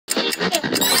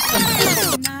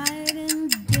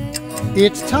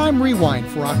It's Time Rewind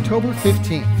for October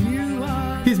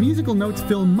 15th. His musical notes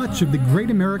fill much of the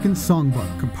great American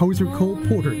songbook. Composer Cole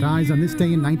Porter dies on this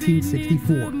day in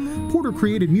 1964. Porter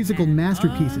created musical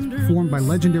masterpieces performed by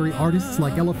legendary artists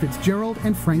like Ella Fitzgerald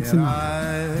and Frank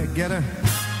Sinatra. Get a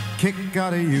kick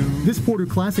out of you. This Porter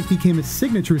classic became a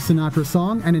signature Sinatra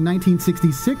song, and in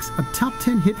 1966, a top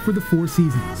 10 hit for the Four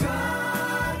Seasons.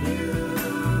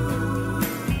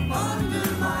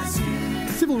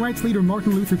 Civil rights leader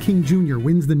Martin Luther King Jr.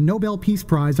 wins the Nobel Peace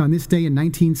Prize on this day in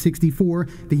 1964,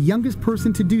 the youngest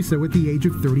person to do so at the age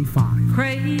of 35.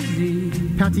 Crazy.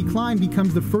 Patsy Cline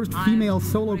becomes the first female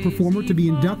solo performer to be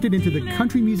inducted into the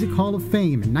Country Music Hall of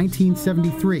Fame in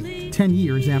 1973, 10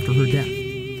 years after her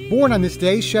death. Born on this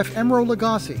day, Chef Emeril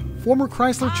Lagasse, former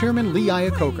Chrysler chairman Lee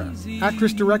Iacocca,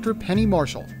 actress-director Penny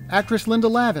Marshall, actress Linda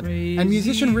Lavin, and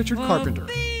musician Richard Carpenter.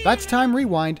 That's Time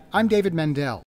Rewind. I'm David Mendel.